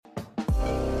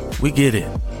We get it.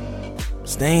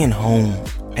 Staying home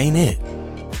ain't it.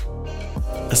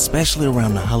 Especially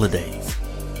around the holidays.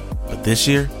 But this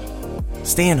year,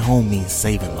 staying home means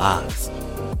saving lives.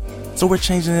 So we're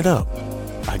changing it up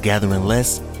by gathering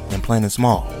less and planning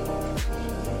small.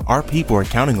 Our people are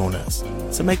counting on us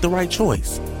to make the right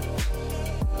choice.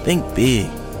 Think big,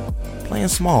 plan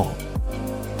small.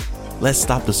 Let's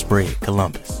stop the spread,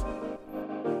 Columbus.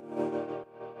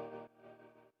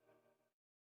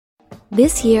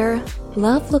 This year,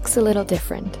 love looks a little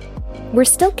different. We're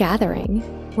still gathering.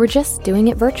 We're just doing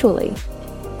it virtually.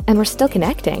 And we're still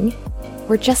connecting.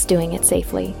 We're just doing it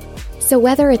safely. So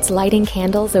whether it's lighting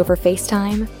candles over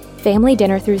FaceTime, family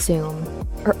dinner through Zoom,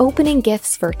 or opening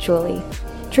gifts virtually,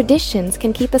 traditions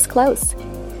can keep us close,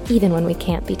 even when we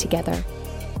can't be together.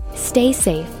 Stay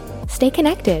safe, stay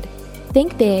connected,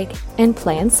 think big, and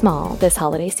plan small this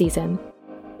holiday season.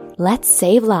 Let's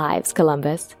save lives,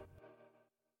 Columbus.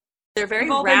 They're very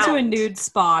We've all round. been to a nude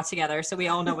spa together, so we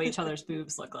all know what each other's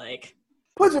boobs look like.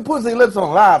 Put your pussy lips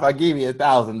on live, I give you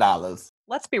 $1,000.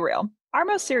 Let's be real. Our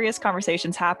most serious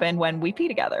conversations happen when we pee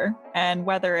together. And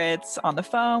whether it's on the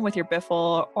phone with your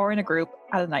biffle or in a group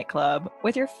at a nightclub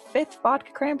with your 5th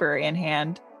vodka cranberry in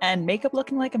hand and makeup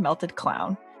looking like a melted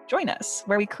clown, join us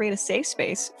where we create a safe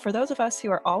space for those of us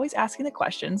who are always asking the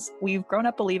questions we've grown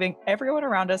up believing everyone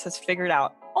around us has figured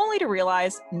out, only to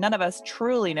realize none of us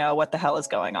truly know what the hell is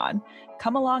going on.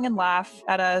 Come along and laugh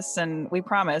at us, and we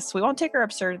promise we won't take our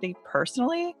absurdity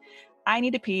personally. I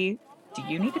need to pee. Do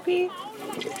you need to pee?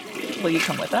 Will you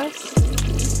come with us?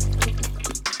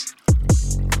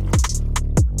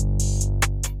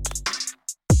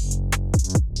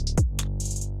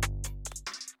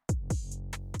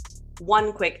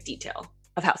 One quick detail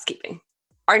of housekeeping.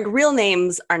 Our real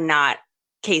names are not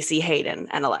Casey, Hayden,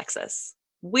 and Alexis.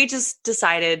 We just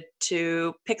decided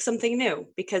to pick something new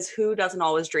because who doesn't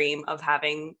always dream of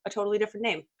having a totally different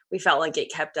name? We felt like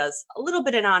it kept us a little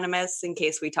bit anonymous in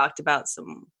case we talked about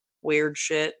some weird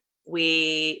shit.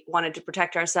 We wanted to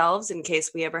protect ourselves in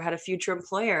case we ever had a future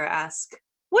employer ask,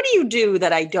 "What do you do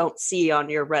that I don't see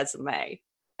on your resume?"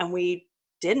 And we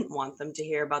didn't want them to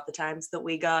hear about the times that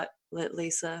we got lit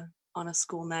Lisa on a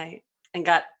school night and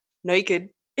got naked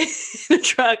in a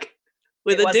truck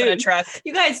with It a wasn't dude. a truck.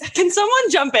 You guys, can someone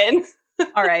jump in?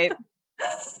 All right.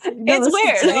 It's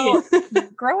weird. So,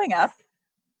 growing up,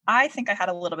 I think I had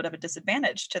a little bit of a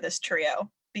disadvantage to this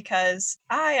trio because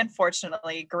I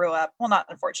unfortunately grew up, well, not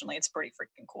unfortunately, it's pretty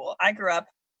freaking cool. I grew up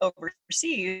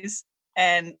overseas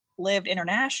and lived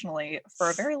internationally for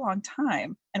a very long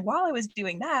time. And while I was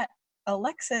doing that,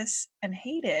 Alexis and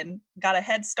Hayden got a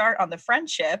head start on the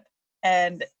friendship,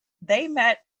 and they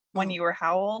met when you were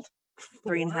how old?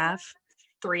 3.5.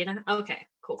 3.5. Okay,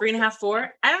 cool. 3.5,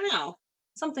 4. I don't know.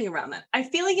 Something around that. I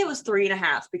feel like it was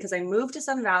 3.5 because I moved to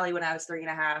Sun Valley when I was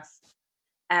 3.5.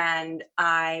 And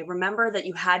I remember that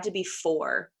you had to be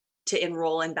 4 to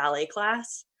enroll in ballet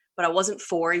class, but I wasn't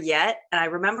 4 yet. And I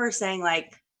remember saying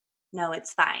like, no,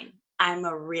 it's fine. I'm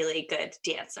a really good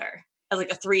dancer. As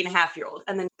like a 3.5-year-old,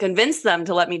 and then convinced them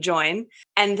to let me join.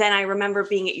 And then I remember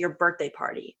being at your birthday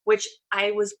party, which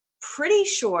I was pretty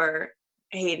sure,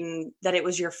 Hayden, that it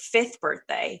was your 5th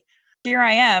birthday. Here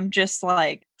I am just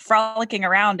like frolicking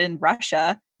around in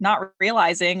Russia, not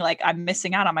realizing like I'm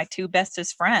missing out on my 2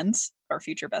 bestest friends or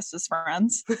future bestest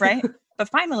friends, right? But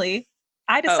finally,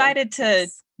 I decided to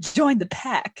join the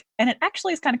pack. And it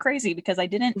actually is kind of crazy because I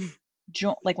didn't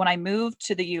like when I moved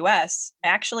to the US, I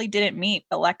actually didn't meet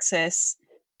Alexis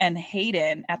and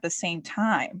Hayden at the same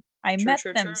time. I met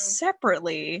them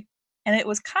separately, and it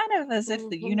was kind of as if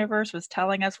the universe was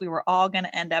telling us we were all going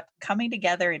to end up coming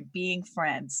together and being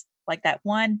friends, like that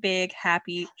one big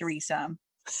happy threesome.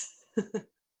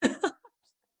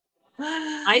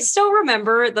 I still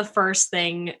remember the first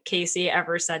thing Casey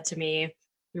ever said to me.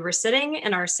 We were sitting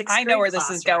in our 6th grade I know where this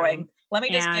is going. Let me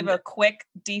just give and- a quick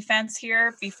defense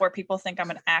here before people think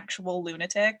I'm an actual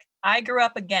lunatic. I grew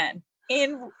up again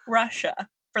in Russia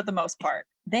for the most part.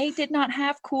 They did not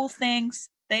have cool things.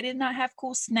 They did not have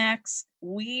cool snacks.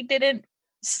 We didn't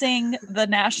sing the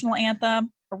national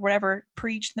anthem or whatever,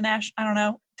 preach the national, I don't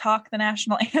know, talk the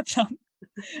national anthem.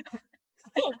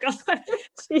 Oh God,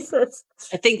 Jesus!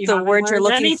 I think the word you're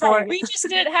looking for. We just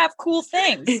didn't have cool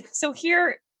things. So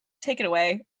here, take it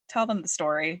away. Tell them the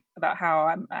story about how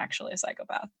I'm actually a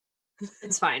psychopath.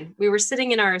 It's fine. We were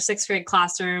sitting in our 6th grade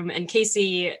classroom, and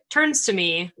Casey turns to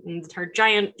me, and her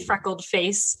giant freckled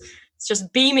face is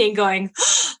just beaming, going,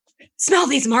 "Smell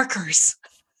these markers!"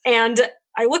 And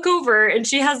I look over, and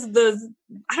she has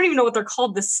I don't even know what they're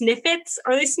called, the snippets.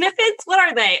 Are they snippets? What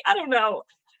are they? I don't know.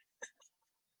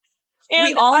 And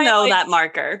we all know that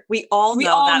marker. We all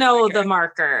know the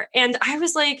marker. And I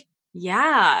was like,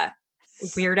 Yeah.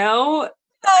 Weirdo.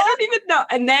 I don't even know.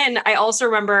 And then I also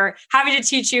remember having to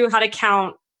teach you how to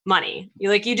count money.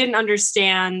 You didn't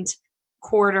understand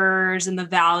quarters and the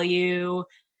value,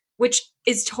 which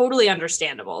is totally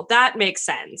understandable. That makes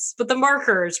sense. But the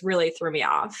markers really threw me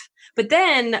off. But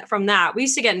then from that, we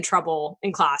used to get in trouble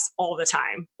in class all the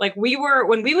time.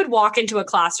 When we would walk into a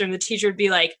classroom, the teacher would be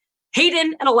like,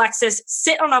 Hayden and Alexis,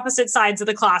 sit on opposite sides of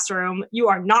the classroom. You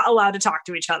are not allowed to talk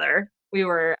to each other. We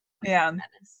were. Yeah.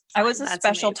 I was a That's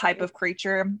special amazing. type of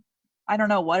creature. I don't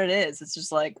know what it is. It's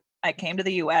just like I came to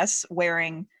the US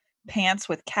wearing pants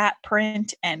with cat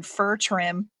print and fur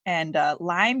trim and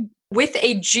lime with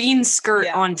a jean skirt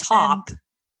on top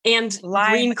and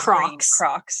green Crocs.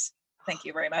 Crocs. Thank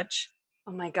you very much.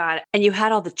 Oh my God. And you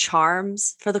had all the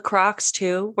charms for the Crocs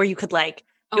too, where you could a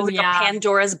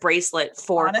Pandora's bracelet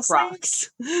for Honestly,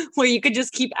 Crocs, where you could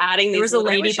just keep adding these. There was a I was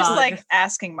ladybug. just like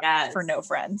asking for no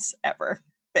friends ever,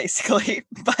 basically.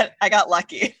 But I got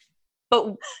lucky.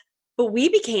 But we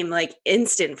became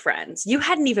instant friends. You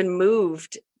hadn't even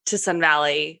moved to Sun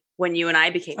Valley when you and I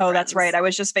became friends. That's right. I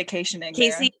was just vacationing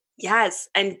Casey, there. yes.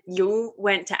 And you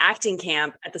went to acting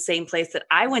camp at the same place that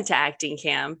I went to acting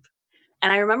camp.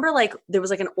 And I remember there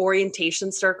was an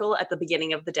orientation circle at the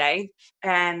beginning of the day.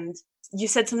 And you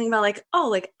said something about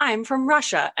I'm from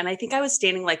Russia. And I think I was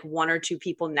standing one or two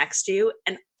people next to you.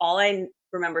 And all I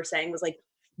remember saying was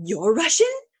you're Russian?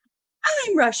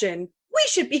 I'm Russian. We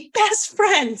should be best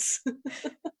friends.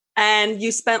 And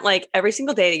you spent every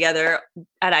single day together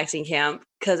at acting camp.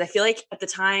 Cause I feel at the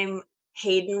time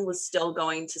Hayden was still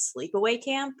going to sleepaway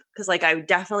camp. Cause I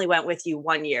definitely went with you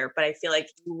one year, but I feel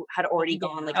you had already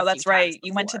gone oh, that's right.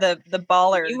 You went to the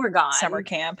baller you were gone. Summer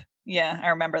camp. Yeah, I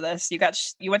remember this. You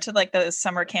went to the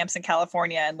summer camps in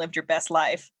California and lived your best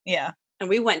life. Yeah. And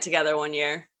we went together one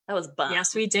year. That was fun.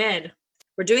 Yes, we did.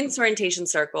 We're doing this orientation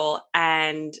circle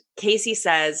and Casey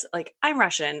says I'm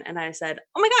Russian. And I said,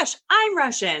 oh my gosh, I'm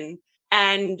Russian.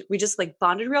 And we just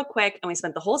bonded real quick. And we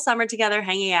spent the whole summer together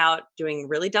hanging out, doing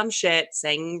really dumb shit,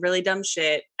 saying really dumb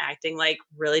shit, acting like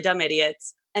really dumb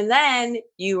idiots. And then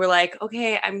you were like,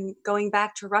 okay, I'm going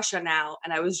back to Russia now.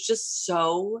 And I was just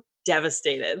so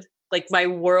devastated. My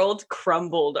world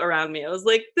crumbled around me. I was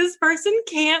like, this person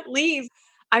can't leave.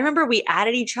 I remember we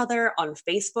added each other on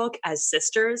Facebook as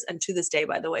sisters. And to this day,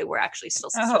 by the way, we're actually still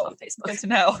sisters on Facebook. Good to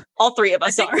know. All three of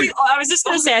us are. I was just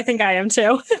going to say, I think I am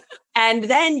too. And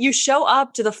then you show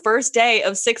up to the first day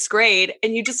of 6th grade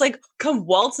and you just come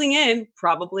waltzing in,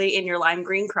 probably in your lime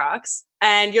green Crocs.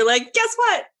 And you're like, guess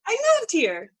what? I moved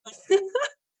here.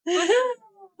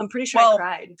 I'm pretty sure I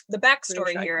cried. The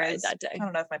backstory here is that day. I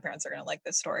don't know if my parents are going to like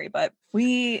this story, but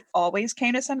we always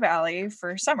came to Sun Valley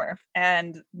for summer.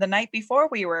 And the night before,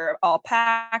 we were all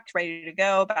packed, ready to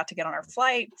go, about to get on our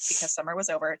flight because summer was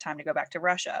over, time to go back to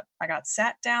Russia. I got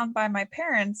sat down by my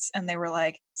parents and they were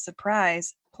like,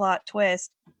 surprise, plot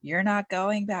twist, you're not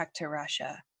going back to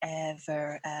Russia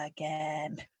ever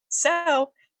again.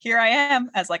 So here I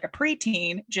am as a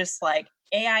preteen, just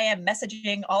AIM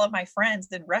messaging all of my friends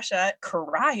in Russia,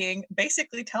 crying,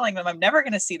 basically telling them I'm never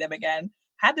going to see them again.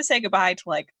 Had to say goodbye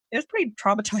to it was pretty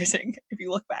traumatizing if you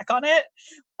look back on it.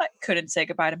 I couldn't say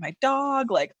goodbye to my dog,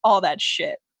 all that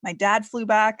shit. My dad flew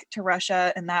back to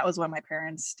Russia, and that was when my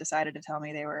parents decided to tell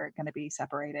me they were going to be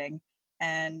separating.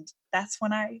 And that's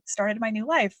when I started my new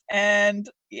life. And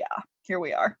yeah, here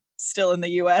we are. Still in the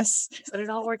US. But it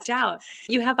all worked out.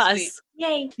 You have Sweet. us.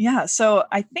 Yay. Yeah. So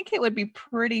I think it would be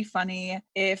pretty funny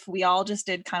if we all just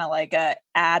did kind of a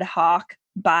ad hoc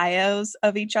bios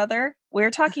of each other. We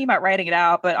were talking about writing it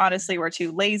out, but honestly, we're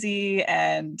too lazy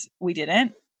and we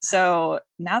didn't. So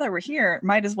now that we're here,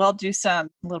 might as well do a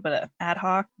little bit of ad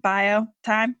hoc bio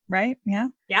time, right? Yeah.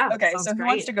 Yeah. Okay. So who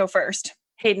wants to go first?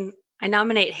 Hayden. I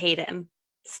nominate Hayden.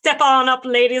 Step on up,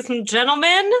 ladies and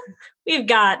gentlemen. We've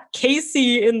got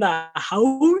Casey in the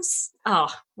house.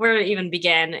 Oh, where to even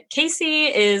begin? Casey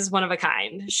is one of a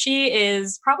kind. She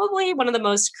is probably one of the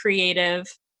most creative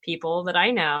people that I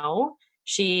know.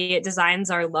 She designs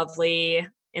our lovely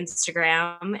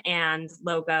Instagram and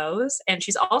logos, and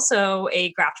she's also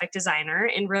a graphic designer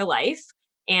in real life.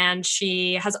 And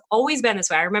she has always been this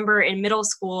way. I remember in middle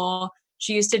school,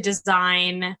 she used to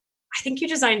design, I think you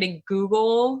designed a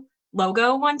Google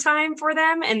logo one time for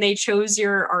them and they chose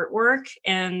your artwork.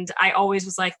 And I always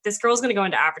was like, this girl's going to go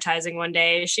into advertising one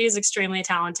day. She is extremely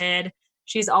talented.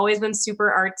 She's always been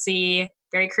super artsy,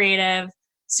 very creative,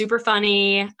 super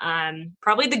funny,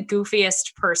 probably the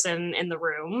goofiest person in the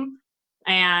room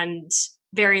and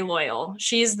very loyal.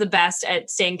 She's the best at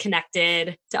staying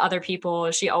connected to other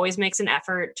people. She always makes an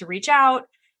effort to reach out.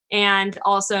 And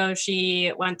also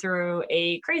she went through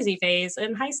a crazy phase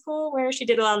in high school where she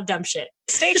did a lot of dumb shit.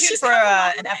 Stay tuned She's for come a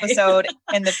long an way. episode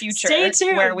in the future Stay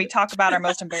tuned. where we talk about our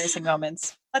most embarrassing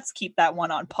moments. Let's keep that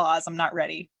one on pause. I'm not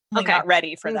ready. I'm Okay. not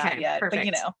ready for that Okay, yet, but perfect.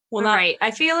 you know. Well, All not right.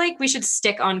 I feel like we should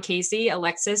stick on Casey.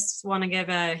 Alexis, want to give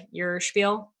your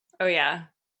spiel? Oh, yeah.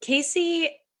 Casey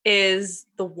is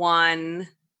the one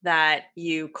that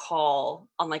you call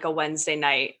on like a Wednesday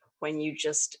night when you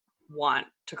just want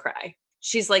to cry.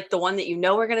 She's like the one that you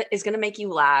know is gonna make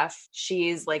you laugh.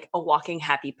 She's like a walking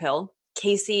happy pill.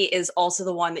 Casey is also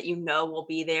the one that you know will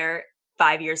be there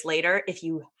 5 years later if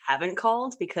you haven't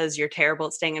called because you're terrible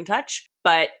at staying in touch.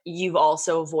 But you've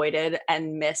also avoided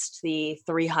and missed the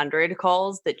 300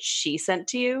 calls that she sent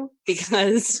to you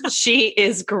because she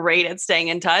is great at staying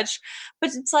in touch.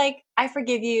 But it's like, I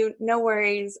forgive you. No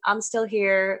worries. I'm still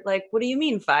here. Like, what do you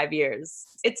mean 5 years?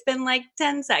 It's been like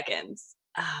 10 seconds.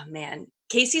 Oh, man.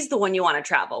 Casey's the one you want to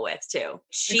travel with, too.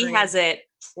 She Agreed. has it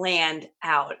planned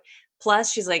out.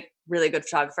 Plus, she's like really good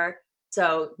photographer.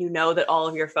 So you know that all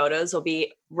of your photos will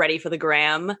be ready for the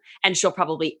gram and she'll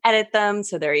probably edit them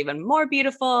so they're even more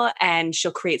beautiful and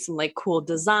she'll create some like cool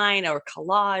design or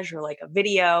collage or like a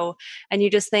video. And you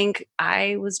just think,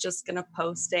 I was just going to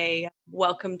post a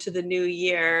welcome to the new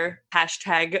year,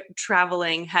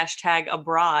 #traveling,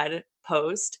 #abroad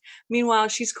post. Meanwhile,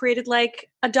 she's created like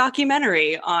a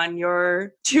documentary on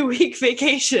your 2-week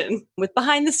vacation with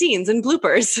behind the scenes and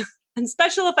bloopers and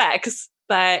special effects.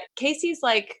 But Casey's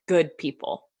like good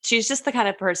people. She's just the kind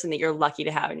of person that you're lucky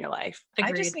to have in your life.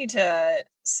 I just need to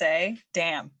say,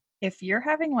 damn, if you're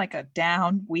having like a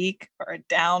down week or a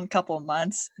down couple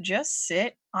months, just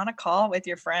sit on a call with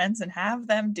your friends and have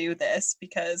them do this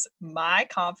because my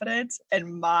confidence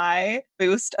and my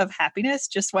boost of happiness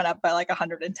just went up by like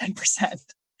 110%.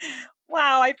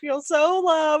 Wow, I feel so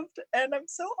loved and I'm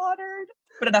so honored.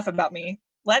 But enough about me.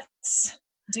 Let's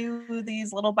do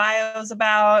these little bios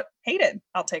about Hayden.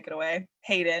 I'll take it away.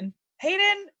 Hayden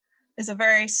is a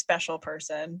very special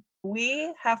person.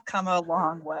 We have come a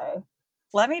long way.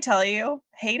 Let me tell you,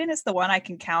 Hayden is the one I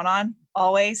can count on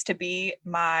always to be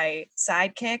my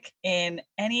sidekick in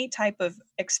any type of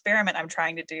experiment I'm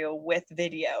trying to do with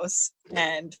videos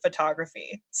and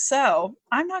photography. So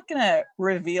I'm not going to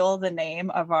reveal the name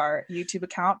of our YouTube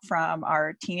account from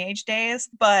our teenage days,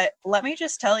 but let me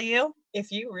just tell you,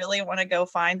 if you really want to go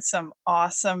find some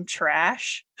awesome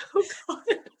trash,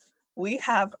 we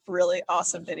have really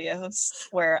awesome videos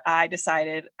where I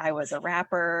decided I was a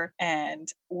rapper and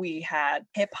we had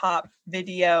hip hop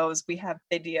videos. We have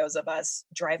videos of us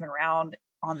driving around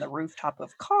on the rooftop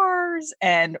of cars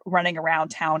and running around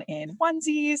town in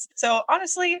onesies. So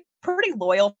honestly, pretty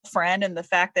loyal friend, and the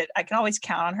fact that I can always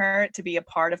count on her to be a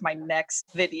part of my next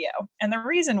video. And the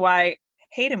reason why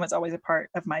Hayden was always a part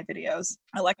of my videos.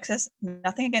 Alexis,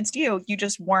 nothing against you. You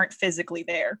just weren't physically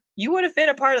there. You would have been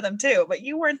a part of them too, but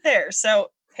you weren't there. So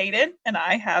Hayden and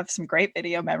I have some great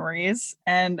video memories.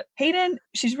 And Hayden,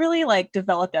 she's really like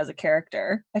developed as a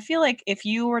character. I feel like if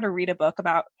you were to read a book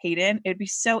about Hayden, it'd be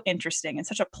so interesting and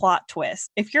such a plot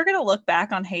twist. If you're going to look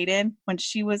back on Hayden when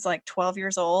she was like 12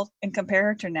 years old and compare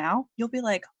her to now, you'll be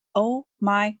like, oh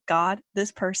my God,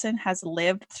 this person has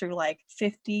lived through like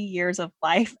 50 years of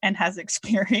life and has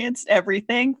experienced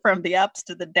everything from the ups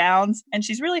to the downs. And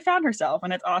she's really found herself.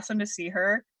 And it's awesome to see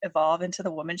her evolve into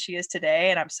the woman she is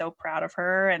today. And I'm so proud of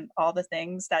her and all the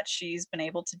things that she's been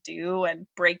able to do and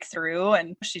break through.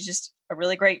 And she's just a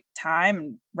really great time.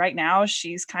 And right now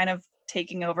she's kind of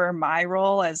taking over my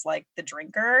role as like the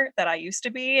drinker that I used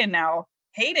to be. And now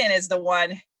Hayden is the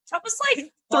one. That was like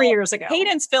 3 years ago.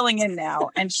 Hayden's filling in now,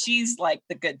 and she's like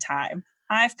the good time.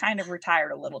 I've kind of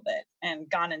retired a little bit and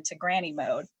gone into granny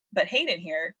mode. But Hayden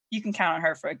here, you can count on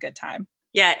her for a good time.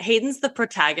 Yeah, Hayden's the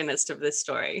protagonist of this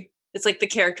story. It's like the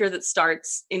character that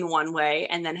starts in one way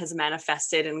and then has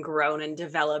manifested and grown and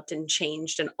developed and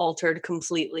changed and altered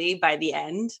completely by the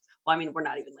end. Well, I mean, we're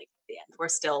not even like at the end. We're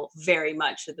still very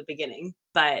much at the beginning.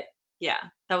 But yeah,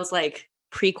 that was like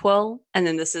prequel. And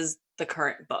then this is the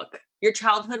current book. Your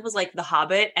childhood was like The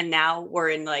Hobbit, and now we're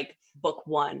in like book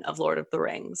 1 of Lord of the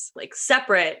Rings, like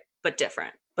separate but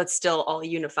different, but still all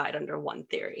unified under one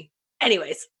theory.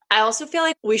 Anyways, I also feel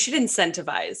like we should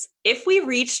incentivize. If we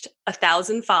reached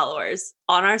 1,000 followers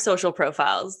on our social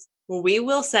profiles, we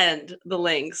will send the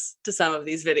links to some of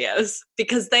these videos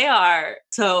because they are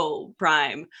so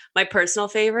prime. My personal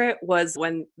favorite was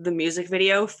when the music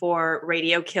video for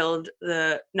Radio Killed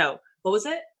the, no, what was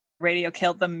it? Radio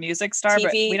Killed the Music Star,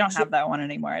 but we don't have that one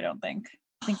anymore, I don't think.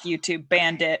 I think YouTube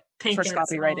banned it for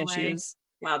copyright issues.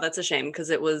 Wow, that's a shame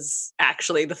because it was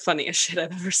actually the funniest shit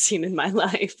I've ever seen in my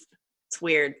life. It's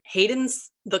weird. Hayden's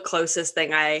the closest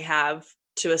thing I have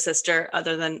to a sister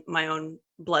other than my own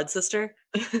blood sister.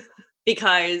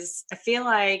 Because I feel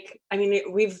like, I mean,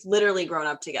 we've literally grown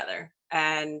up together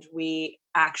and we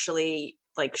actually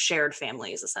like shared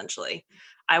families essentially.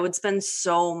 I would spend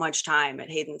so much time at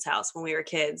Hayden's house when we were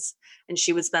kids, and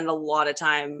she would spend a lot of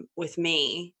time with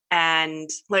me. And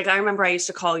like, I remember I used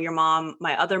to call your mom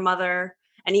my other mother.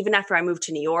 And even after I moved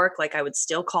to New York, like I would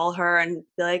still call her and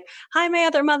be like, hi, my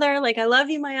other mother. Like, I love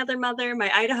you, my other mother,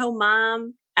 my Idaho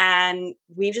mom. And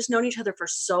we've just known each other for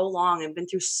so long and been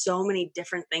through so many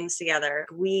different things together.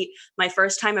 My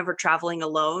first time ever traveling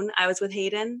alone, I was with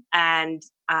Hayden, and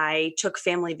I took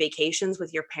family vacations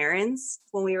with your parents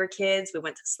when we were kids. We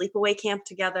went to sleepaway camp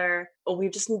together.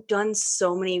 We've just done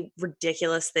so many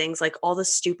ridiculous things, like all the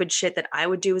stupid shit that I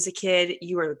would do as a kid.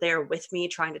 You were there with me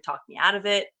trying to talk me out of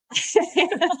it.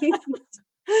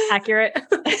 Accurate.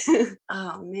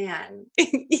 Oh man,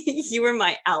 you were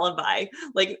my alibi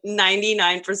like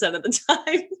 99% of the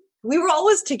time. We were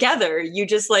always together. You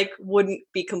just like wouldn't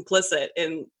be complicit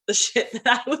in the shit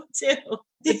that I would do.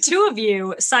 The two of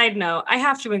you, side note, I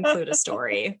have to include a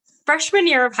story. Freshman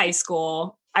year of high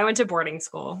school, I went to boarding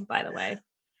school, by the way.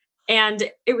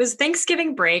 And it was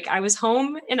Thanksgiving break. I was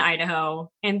home in Idaho,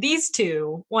 and these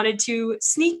two wanted to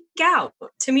sneak out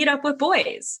to meet up with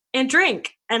boys and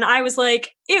drink. And I was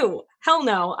like, ew, hell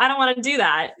no, I don't want to do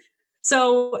that.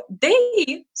 So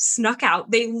they snuck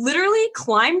out. They literally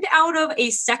climbed out of a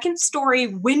second-story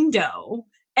window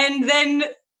and then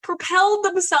propelled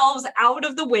themselves out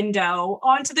of the window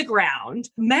onto the ground,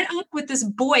 met up with this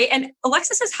boy. And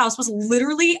Alexis's house was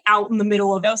literally out in the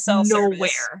middle of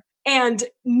nowhere. And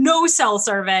no cell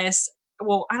service.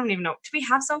 Well, I don't even know. Did we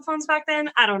have cell phones back then?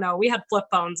 I don't know. We had flip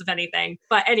phones, if anything.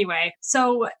 But anyway,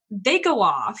 so they go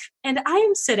off, and I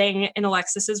am sitting in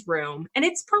Alexis's room, and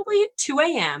it's probably 2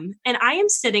 a.m. And I am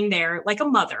sitting there like a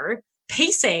mother,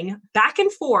 pacing back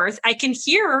and forth. I can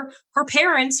hear her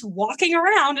parents walking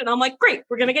around, and I'm like, great,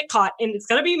 we're going to get caught, and it's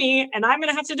going to be me, and I'm going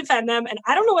to have to defend them, and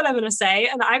I don't know what I'm going to say.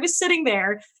 And I was sitting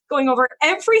there going over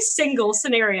every single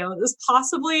scenario this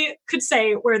possibly could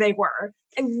say where they were.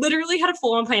 I literally had a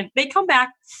full-on plan. They come back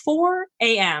 4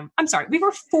 a.m. I'm sorry, we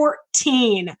were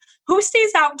 14. Who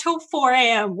stays out till 4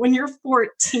 a.m. when you're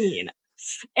 14?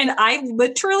 And I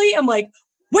literally am like,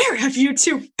 where have you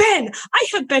two been? I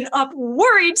have been up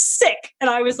worried sick. And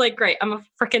I was like, great, I'm a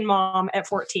freaking mom at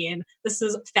 14. This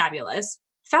is fabulous.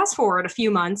 Fast forward a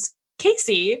few months,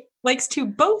 Casey likes to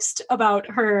boast about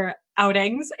her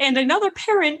outings, and another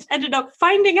parent ended up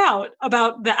finding out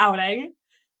about the outing.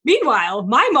 Meanwhile,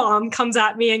 my mom comes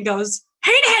at me and goes,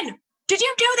 Hayden, did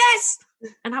you do this?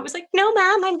 And I was like, no,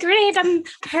 Mom, I'm great. I'm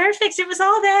perfect. It was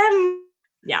all them.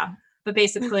 Yeah. But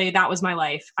basically, that was my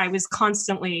life. I was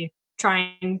constantly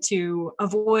trying to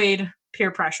avoid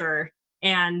peer pressure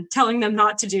and telling them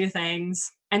not to do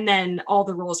things. And then all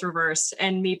the roles reversed,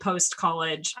 and me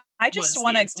post-college. I just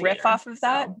want to riff off of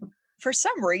that. So. For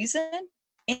some reason,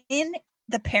 in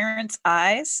the parents'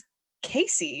 eyes,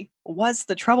 Casey was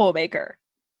the troublemaker.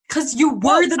 Because you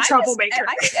were the troublemaker.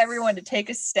 I need everyone to take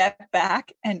a step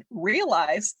back and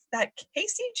realize that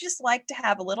Casey just liked to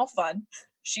have a little fun.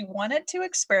 She wanted to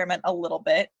experiment a little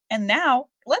bit. And now,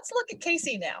 let's look at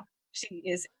Casey now. She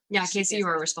is... Yeah, Casey, you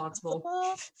are responsible.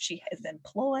 She is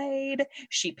employed.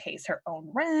 She pays her own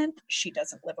rent. She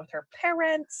doesn't live with her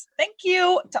parents. Thank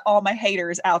you to all my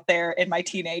haters out there in my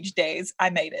teenage days. I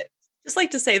made it. Just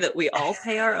like to say that we all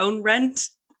pay our own rent.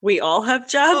 We all have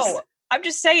jobs. Oh, I'm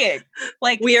just saying,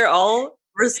 like, we are all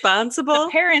responsible.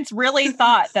 The parents really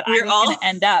thought that I was going to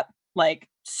end up like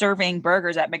serving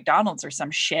burgers at McDonald's or some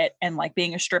shit and like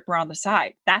being a stripper on the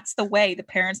side. That's the way the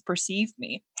parents perceived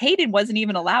me. Hayden wasn't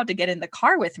even allowed to get in the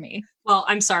car with me. Well,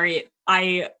 I'm sorry.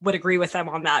 I would agree with them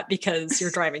on that because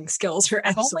your driving skills are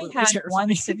absolutely I've only had terrifying.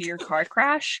 one severe car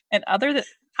crash, and other than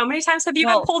how many times have you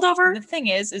been pulled over? The thing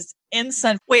is in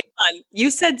Wait on. You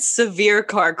said severe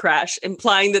car crash,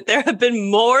 implying that there have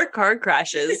been more car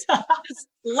crashes, just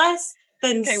less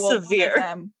than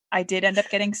severe. I did end up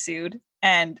getting sued,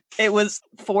 and it was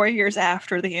 4 years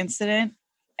after the incident,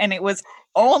 and it was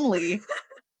only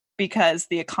because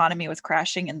the economy was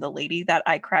crashing and the lady that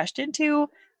I crashed into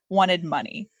wanted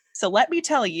money. So let me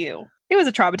tell you, it was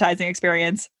a traumatizing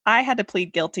experience. I had to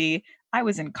plead guilty. I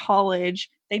was in college.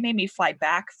 They made me fly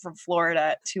back from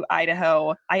Florida to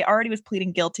Idaho. I already was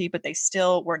pleading guilty, but they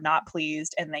still were not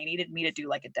pleased. And they needed me to do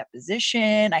like a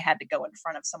deposition. I had to go in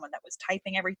front of someone that was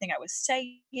typing everything I was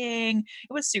saying.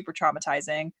 It was super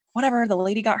traumatizing. Whatever, the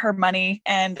lady got her money.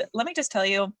 And let me just tell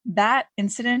you, that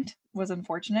incident was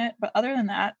unfortunate. But other than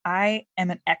that, I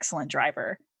am an excellent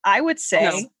driver. I would say...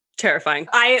 No. terrifying.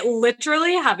 I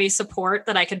literally have a support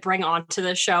that I could bring onto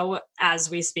the show as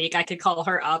we speak. I could call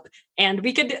her up and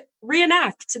we could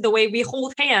reenact the way we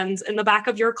hold hands in the back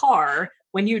of your car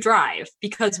when you drive,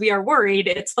 because we are worried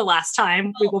it's the last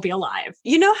time we will be alive.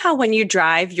 You know how when you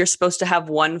drive, you're supposed to have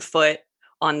one foot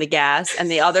on the gas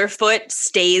and the other foot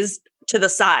stays to the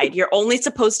side. You're only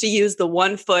supposed to use the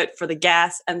one foot for the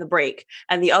gas and the brake,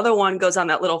 and the other one goes on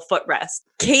that little footrest.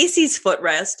 Casey's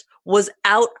footrest was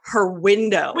out her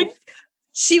window.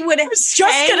 She would just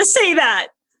gonna say that.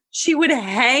 She would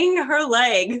hang her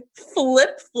leg,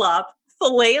 flip-flop,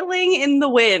 flailing in the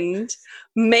wind,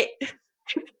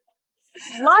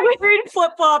 Live green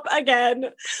flip-flop again.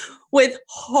 with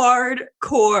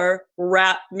hardcore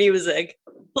rap music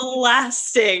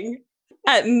blasting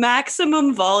at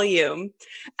maximum volume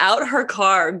out her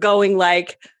car, going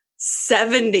like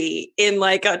 70 in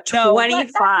like a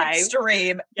 25. That's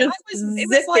extreme. It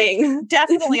was like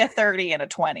definitely a 30 and a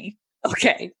 20.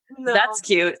 Okay, No. that's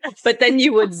cute. But then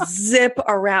you would zip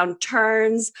around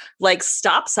turns like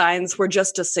stop signs were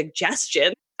just a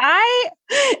suggestion.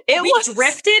 We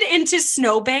drifted into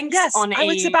snowbanks on I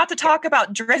was about to talk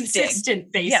about drifting.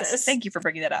 consistent basis. Yes, thank you for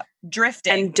bringing that up.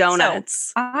 Drifting. And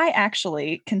donuts. So, I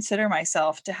actually consider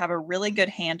myself to have a really good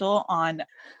handle on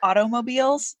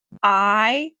automobiles.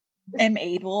 I am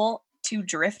able to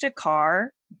drift a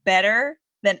car better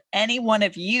than any one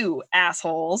of you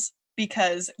assholes,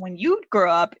 because when you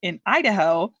grow up in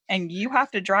Idaho and you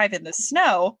have to drive in the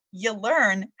snow, you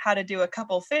learn how to do a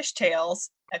couple fishtails,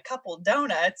 a couple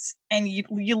donuts, and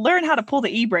you learn how to pull the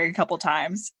e-brake a couple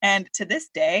times. And to this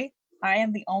day, I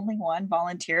am the only one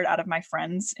volunteered out of my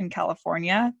friends in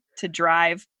California to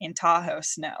drive in Tahoe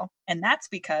snow. And that's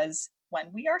because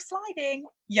when we are sliding,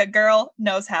 your girl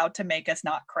knows how to make us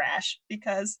not crash,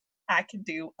 because I can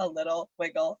do a little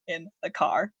wiggle in the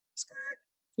car.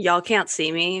 Y'all can't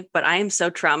see me, but I am so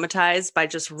traumatized by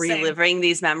just reliving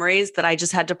these memories that I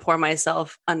just had to pour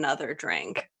myself another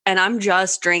drink. And I'm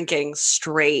just drinking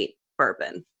straight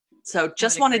bourbon. So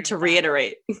just wanted to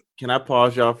reiterate. Can I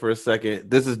pause y'all for a second?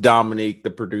 This is Dominique,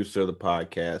 the producer of the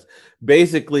podcast.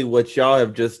 Basically, what y'all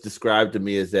have just described to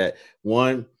me is that,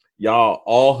 one, y'all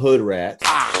all hood rats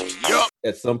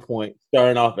at some point,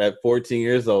 starting off at 14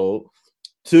 years old.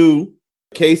 Two,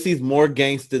 Casey's more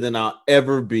gangster than I'll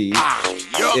ever be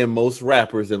in most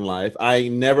rappers in life. I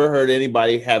ain't never heard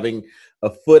anybody having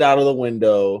a foot out of the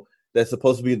window that's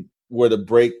supposed to be where the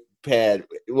brake pad,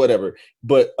 whatever,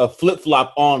 but a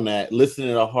flip-flop on that, listening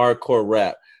to hardcore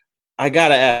rap. I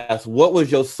gotta ask, what was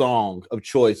your song of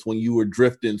choice when you were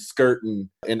drifting, skirting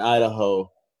in Idaho?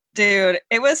 Dude,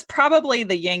 it was probably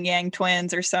the Ying Yang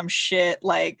Twins or some shit,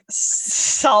 like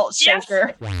Salt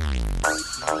Shaker.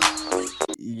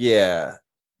 Yeah,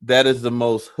 that is the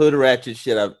most hood ratchet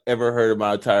shit I've ever heard in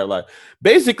my entire life.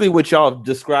 Basically, what y'all have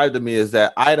described to me is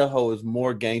that Idaho is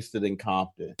more gangster than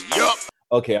Compton. Yup.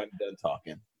 Okay, I'm done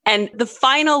talking. And the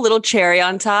final little cherry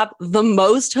on top, the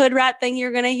most hood rat thing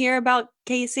you're going to hear about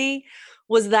Casey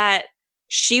was that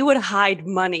she would hide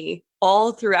money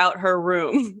all throughout her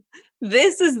room.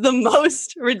 This is the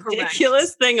most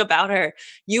ridiculous thing about her.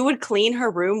 You would clean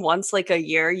her room once like a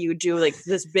year. You would do like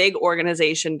this big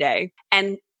organization day,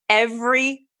 and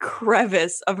every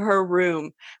crevice of her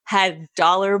room had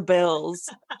dollar bills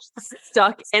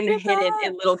stuck and hidden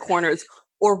in little corners,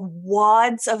 or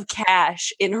wads of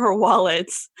cash in her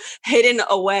wallets hidden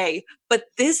away. But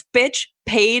this bitch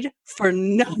paid for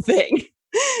nothing.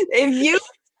 If you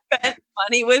spent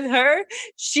money with her,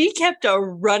 she kept a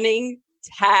running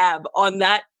tab on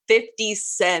that 50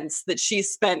 cents that she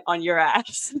spent on your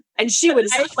ass. And she would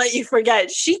not let you forget.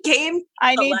 She came.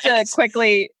 I need to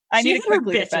quickly defend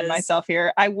bitches. myself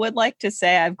here. I would like to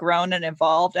say I've grown and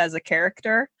evolved as a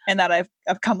character, and that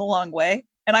I've come a long way.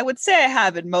 And I would say I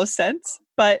have in most sense,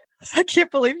 but I can't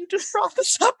believe you just brought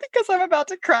this up because I'm about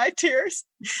to cry tears.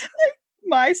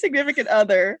 My significant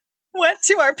other went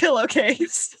to our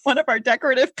pillowcase, one of our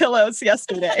decorative pillows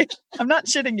yesterday. I'm not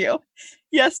shitting you.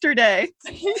 Yesterday,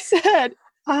 he said,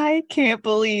 I can't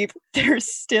believe there's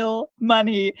still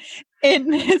money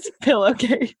in his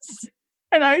pillowcase.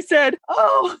 And I said,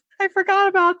 oh, I forgot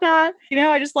about that. You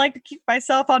know, I just like to keep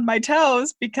myself on my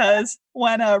toes, because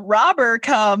when a robber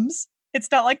comes, it's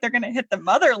not like they're going to hit the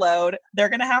mother lode. They're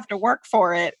going to have to work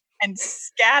for it and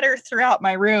scatter throughout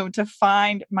my room to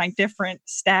find my different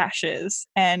stashes.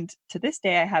 And to this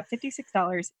day, I have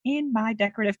 $56 in my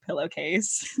decorative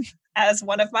pillowcase as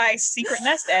one of my secret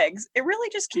nest eggs. It really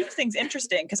just keeps things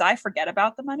interesting because I forget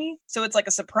about the money. So it's like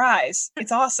a surprise.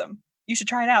 It's awesome. You should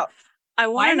try it out. I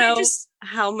want to know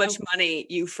how much money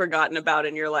you've forgotten about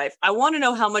in your life. I want to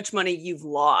know how much money you've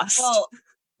lost. Well,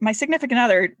 my significant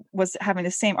other was having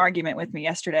the same argument with me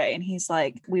yesterday. And he's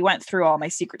like, we went through all my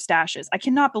secret stashes. I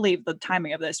cannot believe the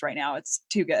timing of this right now. It's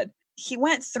too good. He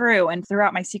went through and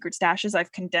throughout my secret stashes,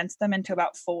 I've condensed them into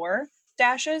about 4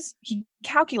 stashes. He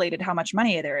calculated how much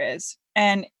money there is.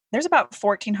 And there's about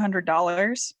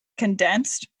 $1,400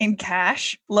 condensed in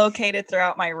cash located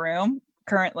throughout my room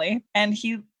currently. And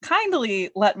he kindly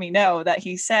let me know that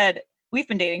he said, we've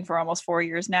been dating for almost 4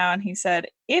 years now. And he said,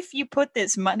 if you put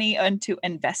this money into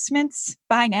investments,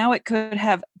 by now it could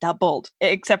have doubled,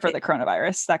 except for the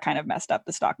coronavirus. That kind of messed up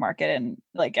the stock market and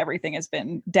like everything has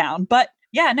been down. But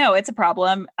yeah, no, it's a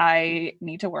problem. I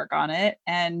need to work on it.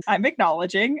 And I'm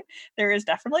acknowledging there is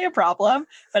definitely a problem.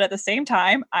 But at the same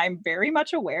time, I'm very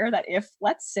much aware that if,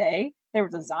 let's say, there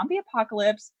was a zombie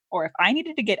apocalypse, or if I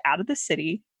needed to get out of the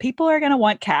city, people are going to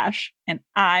want cash and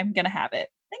I'm going to have it.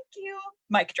 Thank you.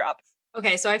 Mic drop.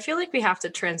 Okay, so I feel like we have to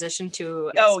transition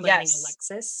to explaining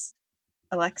Alexis.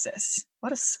 Alexis.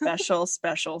 What a special,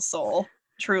 special soul.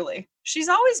 Truly. She's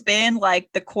always been like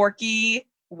the quirky,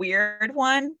 weird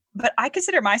one, but I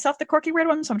consider myself the quirky, weird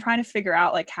one. So I'm trying to figure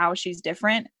out like how she's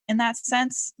different in that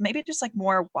sense. Maybe just like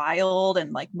more wild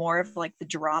and like more of like the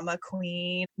drama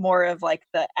queen, more of like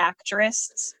the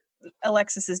actress.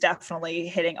 Alexis is definitely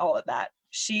hitting all of that.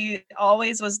 She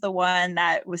always was the one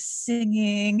that was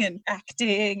singing and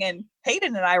acting, and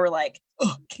Hayden and I were like,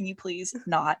 oh, can you please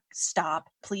not stop?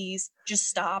 Please just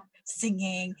stop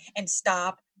singing and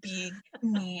stop being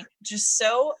me. Just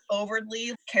so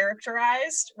overly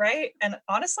characterized, right? And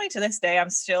honestly, to this day, I'm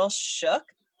still shook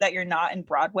that you're not in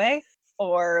Broadway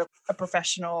or a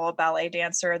professional ballet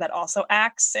dancer that also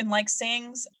acts and like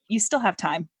sings. You still have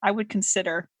time. I would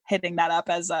consider hitting that up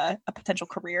as a potential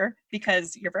career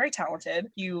because you're very talented.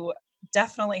 You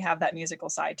definitely have that musical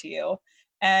side to you.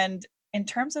 And in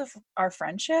terms of our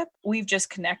friendship, we've just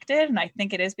connected. And I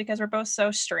think it is because we're both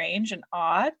so strange and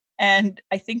odd. And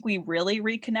I think we really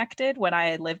reconnected when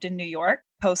I lived in New York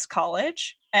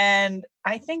post-college. And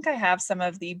I think I have some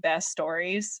of the best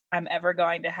stories I'm ever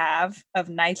going to have of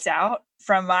nights out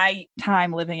from my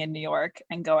time living in New York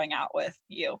and going out with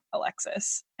you,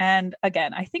 Alexis. And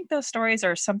again, I think those stories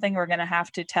are something we're going to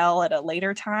have to tell at a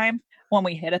later time when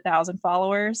we hit 1,000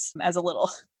 followers as a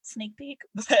little sneak peek.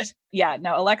 But yeah,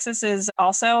 no, Alexis is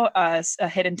also a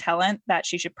hidden talent that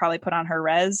she should probably put on her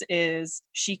res is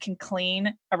she can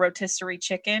clean a rotisserie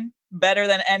chicken better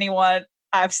than anyone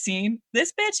I've seen.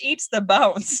 This bitch eats the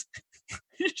bones.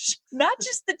 Not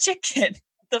just the chicken,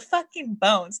 the fucking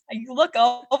bones. You look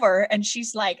over and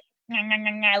she's like,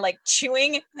 like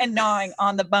chewing and gnawing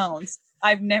on the bones.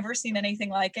 I've never seen anything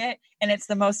like it. And it's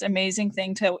the most amazing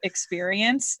thing to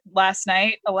experience. Last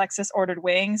night, Alexis ordered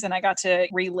wings and I got to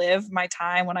relive my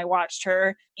time when I watched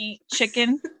her eat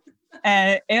chicken.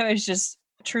 And it was just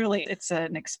truly, it's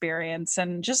an experience.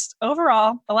 And just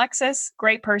overall, Alexis,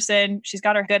 great person. She's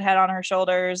got her good head on her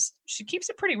shoulders. She keeps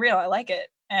it pretty real. I like it.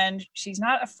 And she's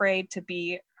not afraid to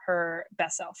be her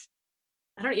best self.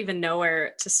 I don't even know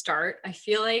where to start. I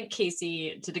feel like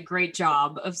Casey did a great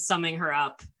job of summing her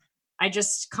up. I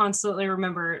just constantly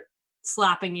remember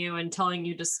slapping you and telling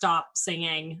you to stop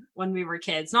singing when we were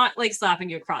kids. Not like slapping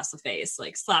you across the face,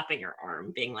 like slapping your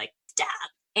arm, being like, Dad.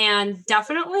 And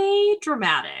definitely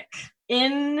dramatic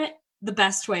in the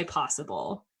best way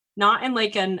possible. Not in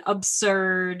like an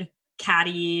absurd,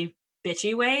 catty,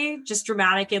 bitchy way. Just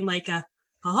dramatic in like a,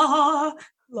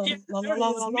 me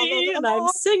and I'm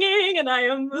singing and I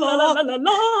am la la la la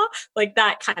la, like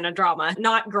that kind of drama,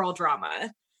 not girl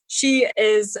drama. She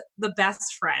is the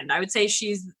best friend. I would say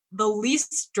she's the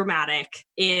least dramatic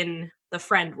in the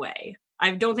friend way.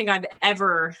 I don't think I've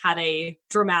ever had a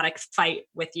dramatic fight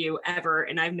with you ever,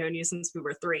 and I've known you since we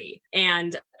were 3.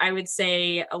 And I would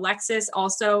say Alexis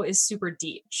also is super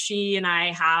deep. She and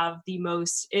I have the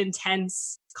most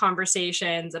intense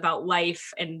conversations about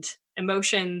life and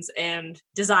emotions and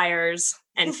desires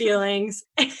and feelings.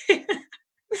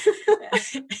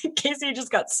 Casey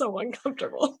just got so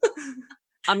uncomfortable.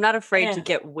 I'm not afraid to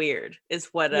get weird is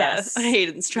what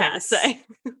Hayden's trying to say.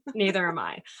 Neither am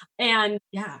I. And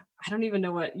yeah, I don't even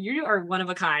know what you are. One of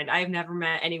a kind. I've never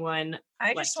met anyone.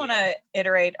 I just want to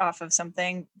iterate off of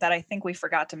something that I think we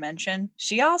forgot to mention.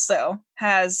 She also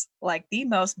has like the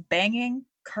most banging,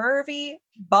 curvy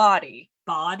body.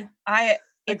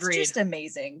 It's Agreed. Just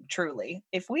amazing, truly.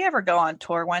 If we ever go on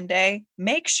tour one day,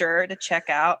 make sure to check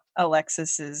out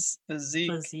Alexis's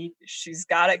physique. She's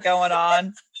got it going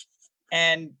on.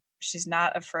 And she's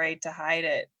not afraid to hide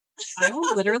it. I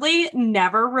will literally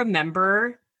never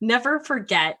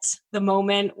forget the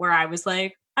moment where I was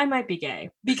like, I might be gay.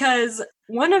 Because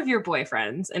one of your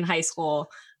boyfriends in high school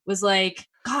was like,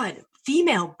 God,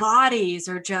 female bodies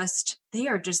are just the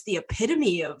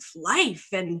epitome of life.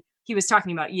 And he was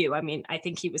talking about you. I mean, I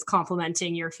think he was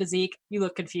complimenting your physique. You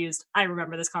look confused. I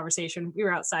remember this conversation. We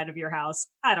were outside of your house.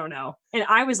 I don't know. And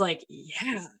I was like,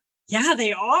 yeah,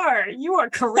 they are. You are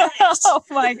correct. Oh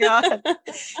my God.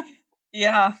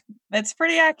 Yeah, it's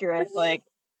pretty accurate. Like,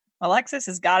 Alexis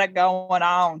has got it going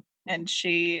on. And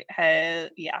she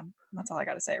has, that's all I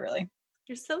got to say, really.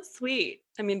 You're so sweet.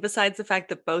 I mean, besides the fact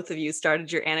that both of you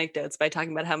started your anecdotes by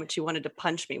talking about how much you wanted to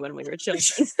punch me when we were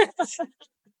children.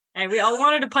 And we all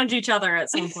wanted to punch each other at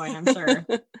some point, I'm sure.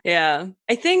 Yeah.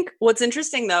 I think what's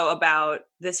interesting, though, about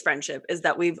this friendship is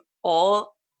that we've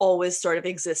all always sort of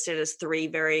existed as three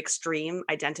very extreme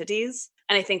identities.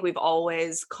 And I think we've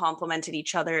always complemented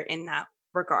each other in that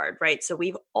regard, right? So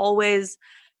we've always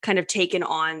kind of taken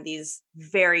on these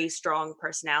very strong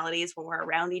personalities when we're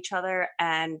around each other.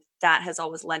 And that has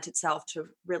always lent itself to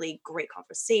really great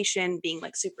conversation, being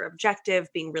like super objective,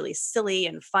 being really silly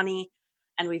and funny.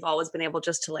 And we've always been able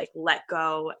just to like let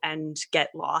go and get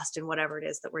lost in whatever it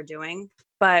is that we're doing.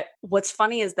 But what's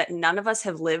funny is that none of us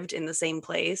have lived in the same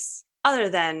place other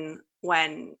than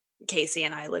when Casey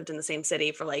and I lived in the same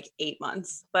city for like 8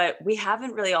 months. But we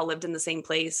haven't really all lived in the same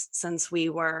place since we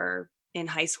were in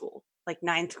high school, like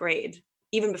 9th grade,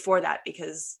 even before that,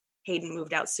 because Hayden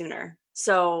moved out sooner.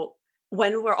 So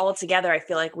when we're all together, I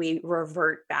feel like we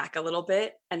revert back a little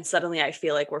bit. And suddenly I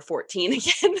feel like we're 14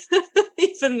 again,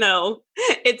 even though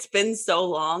it's been so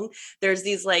long. There's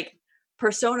these like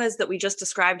personas that we just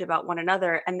described about one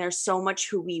another. And there's so much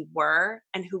who we were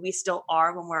and who we still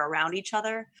are when we're around each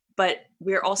other. But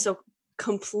we're also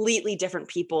completely different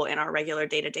people in our regular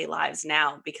day-to-day lives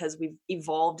now because we've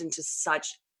evolved into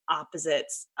such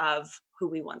opposites of who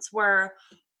we once were,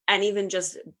 and even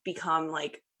just become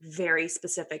like very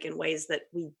specific in ways that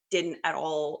we didn't at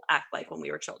all act like when we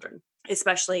were children,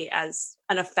 especially as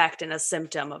an effect and a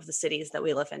symptom of the cities that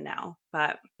we live in now.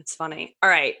 But it's funny. All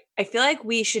right. I feel like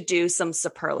we should do some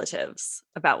superlatives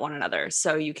about one another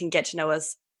so you can get to know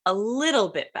us a little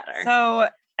bit better. So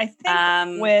I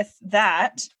think with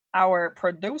that, our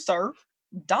producer,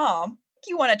 Dom,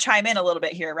 you want to chime in a little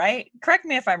bit here, right? Correct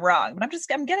me if I'm wrong, but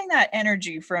I'm getting that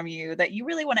energy from you that you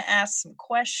really want to ask some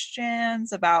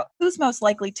questions about who's most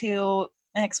likely to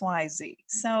XYZ.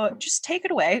 So just take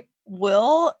it away.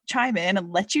 We'll chime in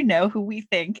and let you know who we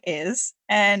think is.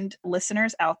 And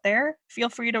listeners out there, feel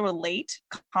free to relate,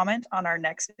 comment on our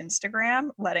next Instagram,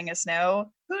 letting us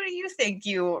know who do you think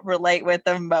you relate with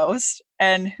the most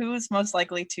and who's most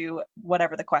likely to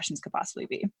whatever the questions could possibly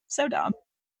be. So, Dom.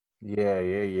 Yeah.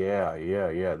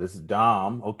 This is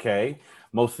Dom. Okay.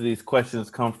 Most of these questions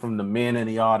come from the men in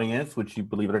the audience, which, you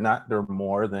believe it or not, there are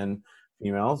more than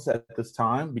females at this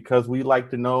time because we like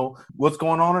to know what's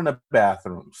going on in the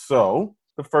bathroom. So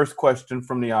the first question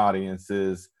from the audience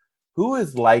is, who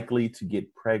is likely to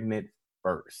get pregnant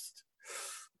first?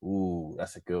 Ooh,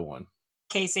 that's a good one.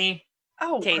 Casey.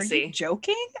 Oh, Casey. Are you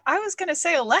joking? I was going to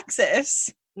say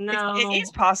Alexis. No. It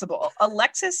is possible.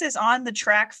 Alexis is on the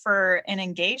track for an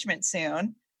engagement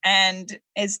soon and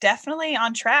is definitely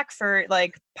on track for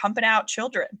like pumping out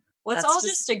children. Let's all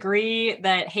just agree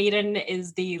that Hayden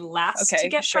is the last to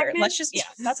get pregnant. Let's just,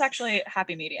 that's actually a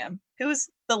happy medium. Who's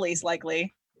the least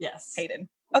likely? Yes. Hayden.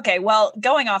 Okay, well,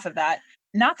 going off of that,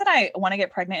 not that I want to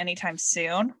get pregnant anytime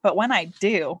soon, but when I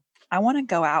do, I want to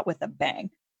go out with a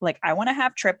bang. Like, I want to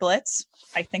have triplets.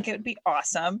 I think it would be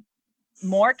awesome.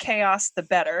 More chaos, the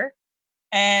better.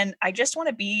 And I just want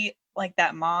to be like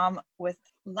that mom with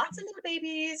lots of little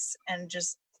babies and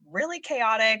just really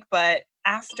chaotic. But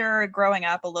after growing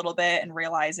up a little bit and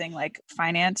realizing like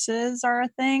finances are a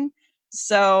thing,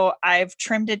 so I've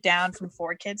trimmed it down from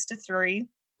 4 kids to 3.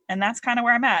 And that's kind of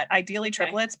where I'm at. Ideally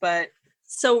triplets, but.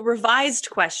 So revised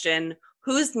question,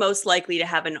 who's most likely to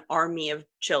have an army of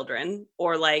children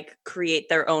or like create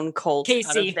their own cult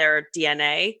out of their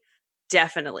DNA?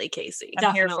 Definitely Casey.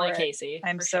 I'm here for Casey.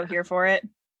 I'm so here for it.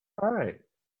 All right.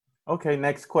 Okay,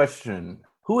 next question.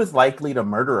 Who is likely to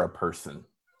murder a person?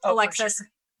 Alexis. Sure.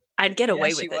 I'd get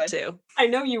away with it too. I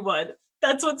know you would.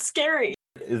 That's what's scary.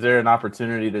 Is there an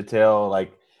opportunity to tell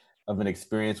like of an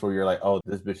experience where you're like, oh,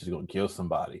 this bitch is going to kill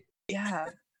somebody? Yeah.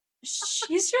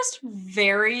 She's just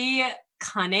very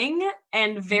cunning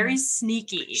and very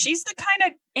sneaky. She's the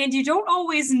kind of, and you don't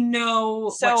always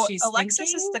know what she's Alexis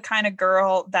thinking. is the kind of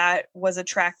girl that was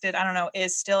attracted,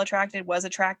 was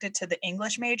attracted to the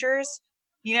English majors,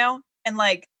 you know? And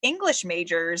like English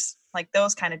majors, like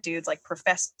those kind of dudes, like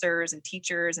professors and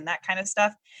teachers and that kind of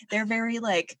stuff, they're very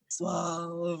like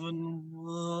suave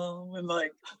and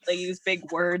like they use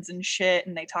big words and shit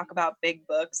and they talk about big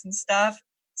books and stuff.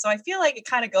 So I feel like it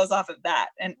kind of goes off of that.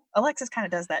 And Alexis kind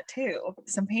of does that too.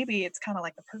 So maybe it's kind of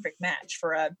like the perfect match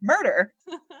for a murder.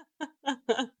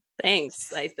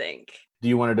 Thanks, I think. Do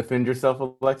you want to defend yourself,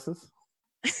 Alexis?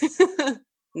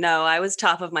 No, I was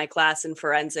top of my class in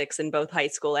forensics in both high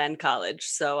school and college,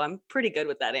 so I'm pretty good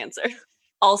with that answer.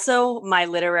 Also, my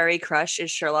literary crush is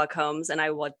Sherlock Holmes, and I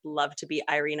would love to be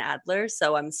Irene Adler,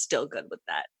 so I'm still good with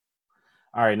that.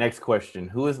 All right, next question.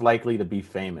 Who is likely to be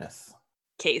famous?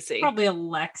 Casey. Probably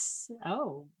Alex.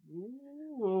 Oh.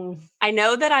 Ooh. I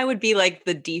know that I would be like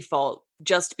the default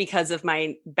just because of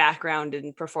my background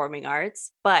in performing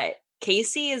arts, but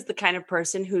Casey is the kind of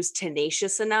person who's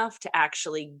tenacious enough to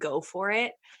actually go for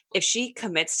it. If she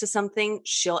commits to something,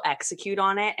 she'll execute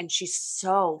on it. And she's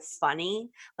so funny.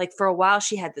 Like for a while,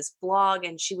 she had this blog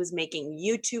and she was making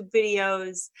YouTube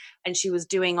videos and she was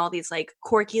doing all these like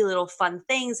quirky little fun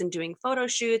things and doing photo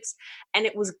shoots. And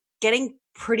it was getting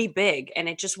pretty big. And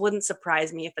it just wouldn't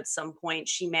surprise me if at some point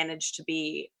she managed to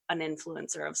be an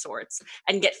influencer of sorts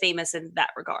and get famous in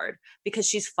that regard because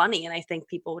she's funny. And I think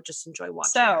people would just enjoy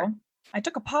watching her. I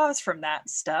took a pause from that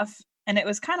stuff and it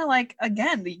was kind of like,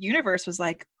 again, the universe was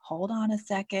like, hold on a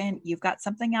second. You've got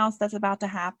something else that's about to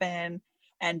happen.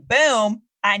 And boom,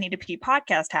 I Need a Pee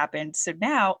podcast happened. So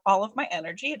now all of my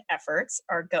energy and efforts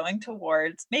are going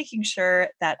towards making sure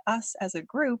that us as a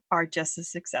group are just as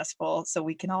successful so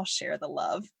we can all share the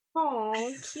love.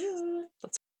 Oh, cute.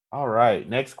 All right,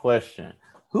 next question.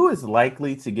 Who is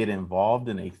likely to get involved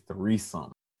in a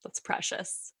threesome? That's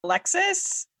precious.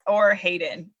 Alexis or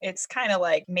Hayden? It's kind of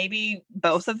like maybe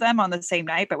both of them on the same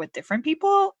night, but with different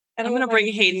people. And I'm going to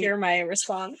bring Hayden. Hear my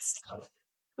response. I'm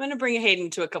going to bring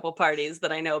Hayden to a couple parties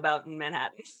that I know about in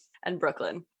Manhattan and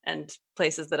Brooklyn and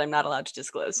places that I'm not allowed to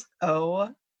disclose. Oh,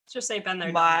 Let's just say been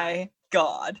there. my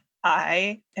God.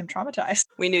 I am traumatized.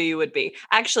 We knew you would be.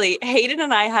 Actually, Hayden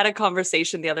and I had a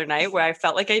conversation the other night where I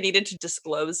felt like I needed to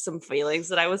disclose some feelings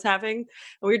that I was having. And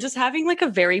we were just having like a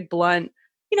very blunt,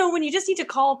 you know, when you just need to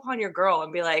call upon your girl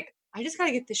and be like, I just got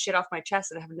to get this shit off my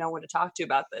chest and I have no one to talk to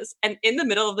about this. And in the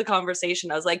middle of the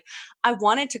conversation, I was like, I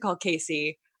wanted to call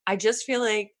Casey. I just feel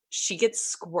like she gets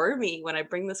squirmy when I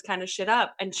bring this kind of shit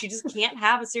up and she just can't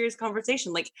have a serious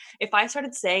conversation. Like if I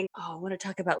started saying, oh, I want to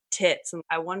talk about tits and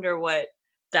I wonder what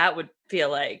that would feel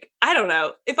like. I don't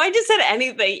know. If I just said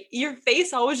anything, your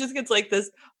face always just gets like this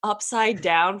upside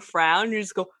down frown. You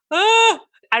just go, ah.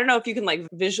 I don't know if you can like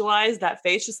visualize that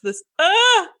face, just this,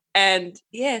 ah. And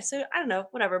yeah, so I don't know,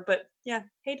 whatever. But yeah,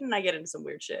 Hayden and I get into some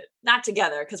weird shit. Not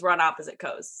together because we're on opposite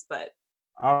coasts, but.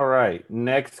 All right,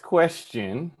 next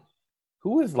question.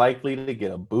 Who is likely to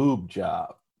get a boob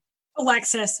job?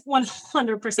 Alexis,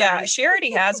 100%. Yeah, she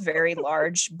already has very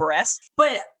large breasts.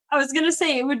 But I was going to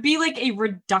say it would be like a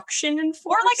reduction in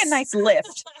force. Or like a nice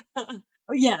lift.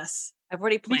 Yes. I've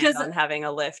already planned on having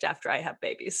a lift after I have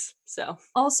babies. So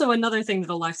also another thing that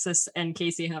Alexis and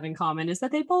Casey have in common is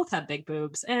that they both have big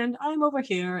boobs and I'm over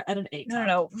here at an 8.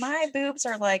 No. My boobs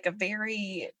are like a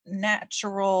very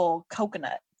natural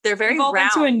coconut. They're very We've all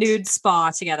round. been to a nude spa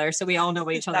together, so we all know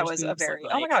what each other's That was a boobs very,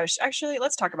 look oh my like. gosh. Actually,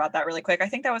 let's talk about that really quick. I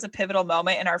think that was a pivotal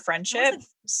moment in our friendship.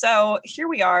 So here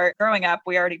we are growing up.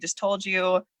 We already just told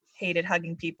you, hated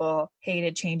hugging people,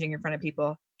 hated changing in front of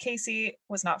people. Casey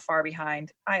was not far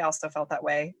behind. I also felt that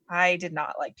way. I did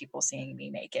not like people seeing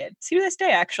me naked. To this day,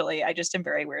 actually, I just am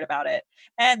very weird about it.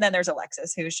 And then there's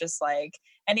Alexis, who's just like,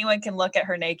 anyone can look at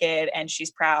her naked and she's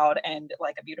proud and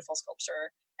like a beautiful sculpture.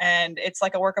 And it's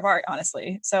like a work of art,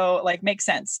 honestly. So like makes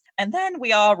sense. And then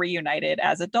we all reunited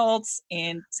as adults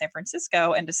in San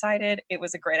Francisco and decided it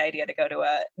was a great idea to go to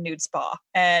a nude spa.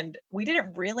 And we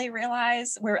didn't really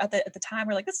realize we're at the time,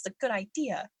 we're like, this is a good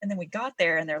idea. And then we got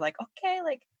there and they're like, okay,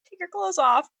 like take your clothes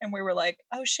off. And we were like,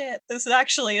 oh shit, this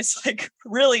actually is like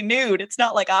really nude. It's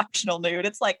not like optional nude.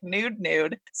 It's like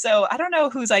nude. So I don't know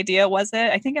whose idea was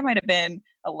it. I think it might've been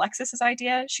Alexis's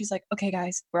idea. She's like, okay,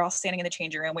 guys, we're all standing in the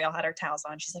changing room. We all had our towels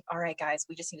on. She's like, all right, guys,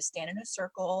 we just need to stand in a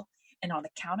circle. And on the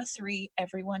count of 3,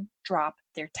 everyone drop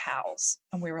their towels.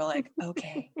 And we were like,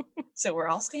 okay. So we're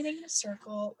all standing in a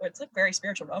circle. It's a very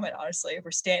spiritual moment, honestly.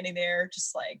 We're standing there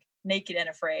just like naked and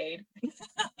afraid.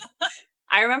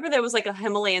 I remember there was like a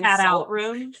Himalayan salt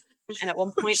room. And at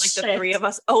one point, like the 3 of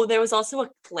us, there was also a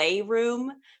clay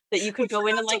room that you could go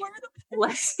in and like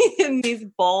play in these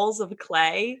balls of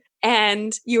clay.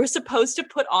 And you were supposed to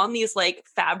put on these like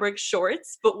fabric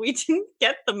shorts, but we didn't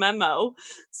get the memo.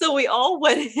 So we all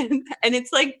went in and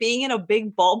it's like being in a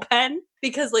big ball pen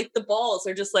because like the balls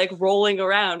are just like rolling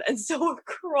around. And so we're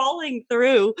crawling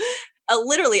through.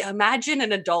 Literally, imagine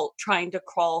an adult trying to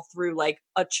crawl through like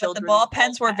a children's But the ball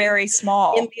pens were very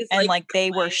small these, and like they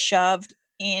were shoved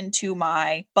into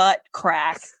my butt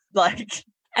crack. Like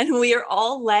And we are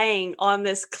all laying on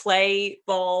this clay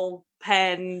ball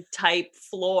pen type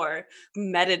floor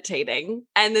meditating.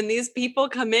 And then these people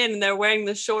come in and they're wearing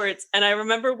the shorts. And I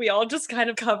remember we all just kind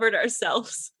of covered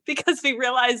ourselves because we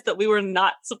realized that we were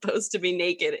not supposed to be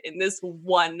naked in this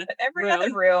one Every room.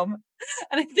 other room.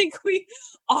 And I think we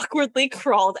awkwardly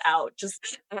crawled out,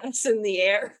 just ass in the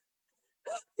air.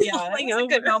 Yeah, that was a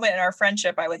good moment in our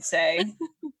friendship, I would say.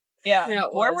 Yeah.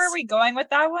 Where were we going with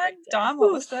that one? Dom,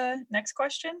 what was the next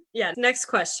question? Yeah, next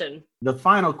question. The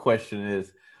final question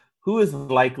is, who is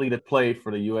likely to play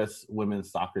for the U.S.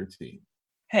 women's soccer team?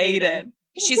 Hayden.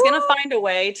 She's going to find a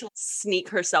way to sneak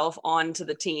herself onto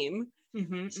the team.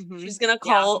 She's going to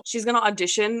call, she's going to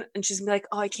audition, and she's going to be like,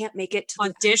 oh, I can't make it to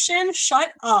audition?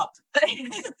 Shut up.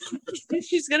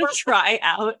 She's going to try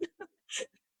out.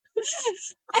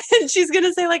 And she's going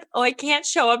to say like, oh, I can't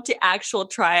show up to actual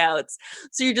tryouts.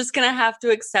 So you're just going to have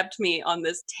to accept me on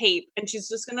this tape. And she's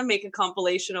just going to make a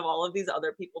compilation of all of these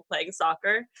other people playing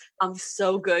soccer. I'm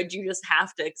so good. You just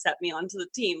have to accept me onto the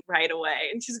team right away.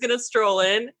 And she's going to stroll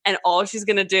in, and all she's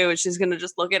going to do is she's going to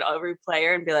just look at every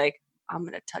player and be like, I'm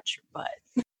going to touch your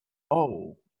butt.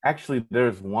 Oh, actually,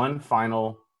 there's one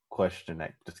final question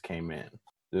that just came in.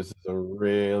 This is a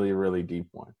really, really deep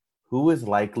one. Who is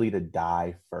likely to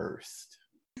die first?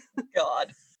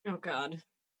 God. Oh, God.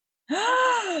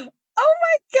 Oh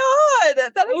my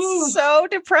God. That is so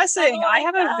depressing. I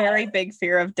have a very big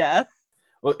fear of death.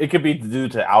 Well, it could be due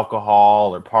to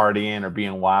alcohol or partying or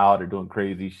being wild or doing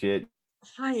crazy shit.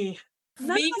 Hi.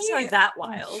 None of us are that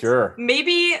wild. Sure.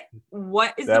 Maybe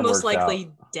what is That the most works likely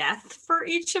out. death for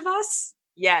each of us?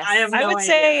 Yes. I would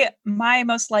say my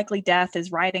most likely death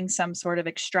is riding some sort of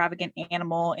extravagant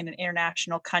animal in an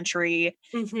international country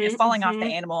and falling off the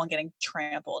animal and getting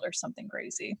trampled or something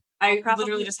crazy. I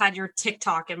literally just had your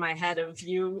TikTok in my head of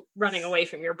you running away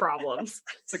from your problems.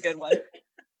 It's a good one.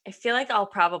 I feel like I'll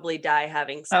probably die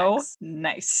having sex. Oh,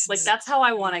 nice. Like, that's how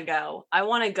I want to go. I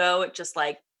want to go at just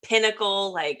like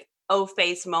pinnacle, like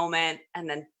face moment, and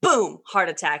then boom, heart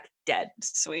attack, dead.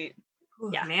 Sweet.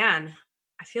 Yeah, man.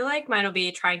 I feel like mine will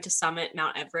be trying to summit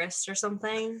Mount Everest or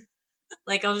something.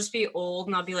 Like, I'll just be old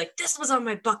and I'll be like, this was on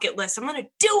my bucket list. I'm going to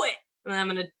do it. And I'm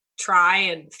going to try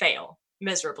and fail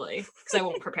miserably because I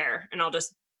won't prepare, and I'll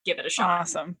just give it a shot.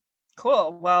 Awesome.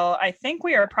 Cool. Well, I think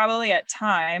we are probably at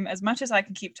time. As much as I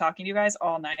can keep talking to you guys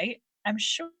all night, I'm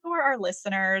sure our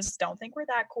listeners don't think we're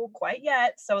that cool quite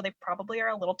yet. So they probably are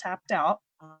a little tapped out.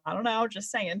 I don't know. Just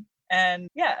saying. And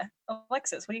yeah,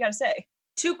 Alexis, what do you got to say?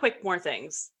 2 quick more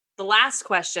things. The last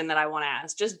question that I want to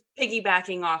ask, just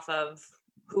piggybacking off of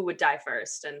who would die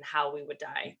first and how we would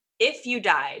die. If you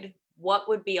died, what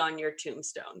would be on your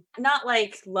tombstone? Not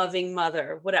like loving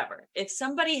mother, whatever. If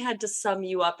somebody had to sum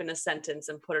you up in a sentence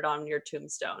and put it on your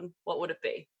tombstone, what would it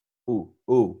be? Ooh.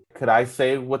 Could I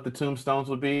say what the tombstones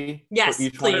would be? Yes, for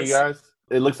each please. one of you guys?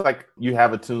 It looks like you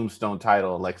have a tombstone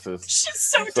title, Alexis. She's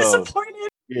so disappointed.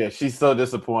 Yeah, she's so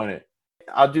disappointed.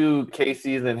 I'll do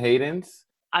Casey's and Hayden's.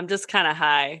 I'm just kind of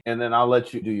high. And then I'll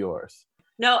let you do yours.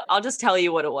 No, I'll just tell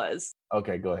you what it was.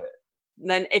 Okay, go ahead. And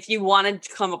then if you wanted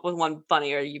to come up with one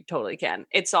funnier, you totally can.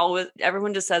 It's always,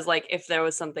 everyone just says like, if there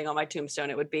was something on my tombstone,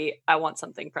 it would be, I want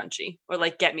something crunchy, or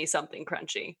like, get me something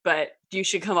crunchy. But you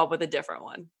should come up with a different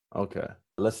one. Okay,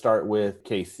 let's start with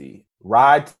Casey.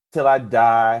 Ride till I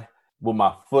die with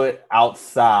my foot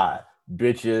outside,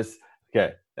 bitches.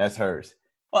 Okay, that's hers.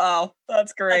 Wow,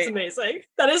 that's great. That's amazing.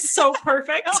 That is so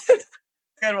perfect.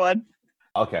 Good one.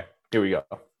 Okay, here we go.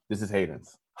 This is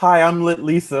Hayden's. Hi, I'm Lit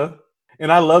Lisa,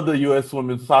 and I love the U.S.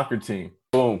 women's soccer team.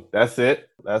 Boom, that's it.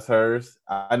 That's hers.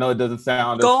 I know it doesn't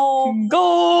sound Go.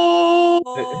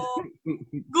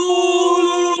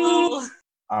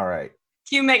 All right.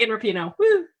 Cue Megan Rapinoe.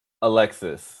 Woo.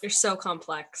 Alexis. You're so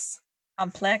complex.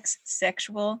 Complex,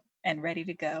 sexual, and ready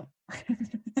to go.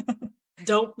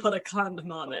 Don't put a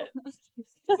condom on it.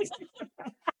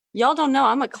 Y'all don't know,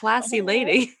 I'm a classy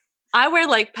lady. I wear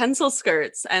like pencil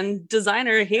skirts and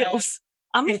designer heels.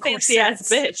 I'm a fancy ass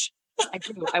bitch. I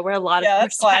do. I wear a lot of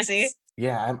that's classy.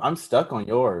 Yeah, I'm stuck on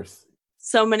yours.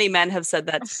 So many men have said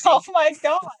that. Oh my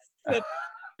God.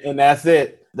 And that's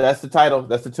it. That's the title.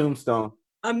 That's the tombstone.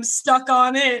 I'm stuck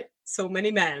on it. So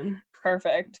many men.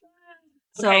 Perfect.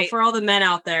 So Okay. for all the men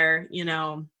out there,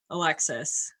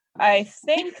 Alexis. I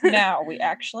think now we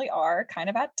actually are kind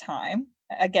of at time.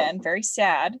 Again, very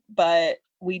sad, but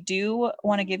we do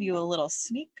want to give you a little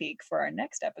sneak peek for our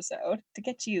next episode to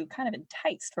get you kind of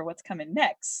enticed for what's coming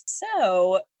next.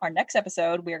 So our next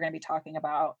episode, we are going to be talking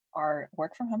about our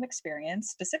work from home experience,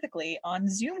 specifically on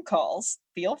Zoom calls.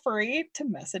 Feel free to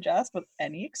message us with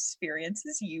any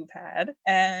experiences you've had.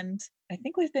 And I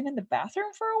think we've been in the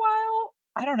bathroom for a while.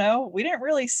 I don't know. We didn't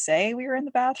really say we were in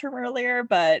the bathroom earlier,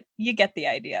 but you get the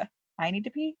idea. I need to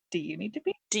pee. Do you need to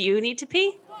pee? Do you need to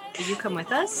pee? Will you come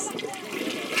with us?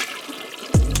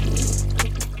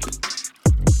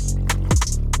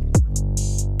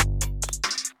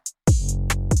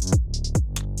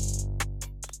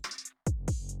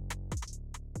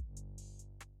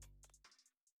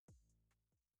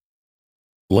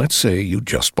 Let's say you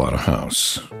just bought a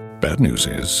house. Bad news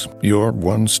is, you're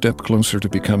one step closer to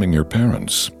becoming your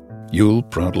parents. You'll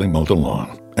proudly mow the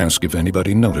lawn, ask if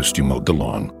anybody noticed you mowed the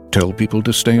lawn, tell people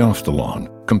to stay off the lawn,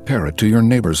 compare it to your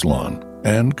neighbor's lawn,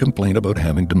 and complain about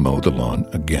having to mow the lawn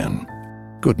again.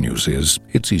 Good news is,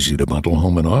 it's easy to bundle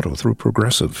home and auto through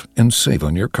Progressive and save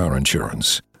on your car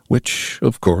insurance, which,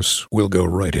 of course, will go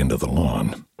right into the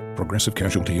lawn. Progressive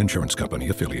Casualty Insurance Company,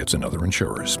 affiliates, and other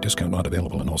insurers. Discount not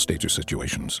available in all states or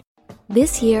situations.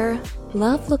 This year,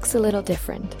 love looks a little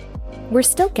different. We're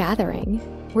still gathering.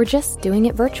 We're just doing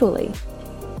it virtually.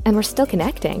 And we're still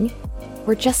connecting.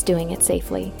 We're just doing it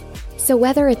safely. So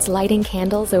whether it's lighting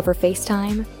candles over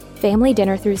FaceTime, family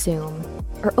dinner through Zoom,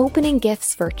 or opening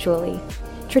gifts virtually,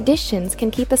 traditions can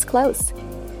keep us close,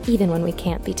 even when we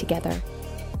can't be together.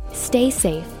 Stay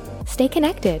safe, stay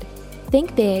connected,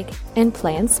 think big, and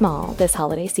plan small this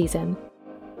holiday season.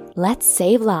 Let's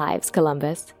save lives,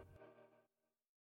 Columbus.